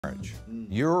marriage.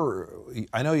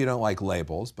 I know you don't like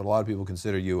labels, but a lot of people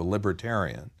consider you a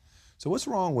libertarian. So what's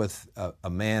wrong with a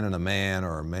man and a man,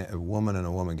 or a woman and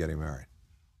a woman getting married?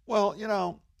 Well, you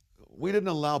know, we didn't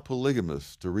allow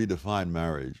polygamists to redefine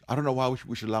marriage. I don't know why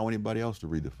we should allow anybody else to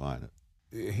redefine it.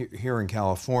 Here in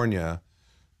California,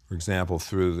 for example,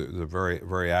 through the very,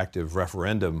 very active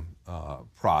referendum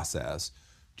process,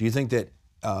 do you think that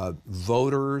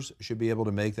voters should be able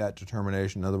to make that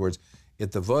determination? In other words, if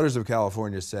the voters of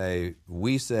California say,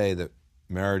 we say that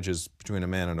marriage is between a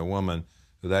man and a woman,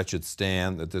 that should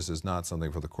stand, that this is not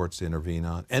something for the courts to intervene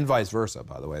on, and vice versa,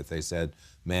 by the way, if they said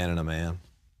man and a man?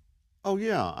 Oh,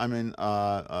 yeah. I mean,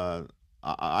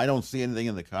 I don't see anything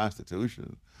in the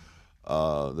Constitution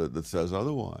that says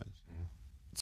otherwise.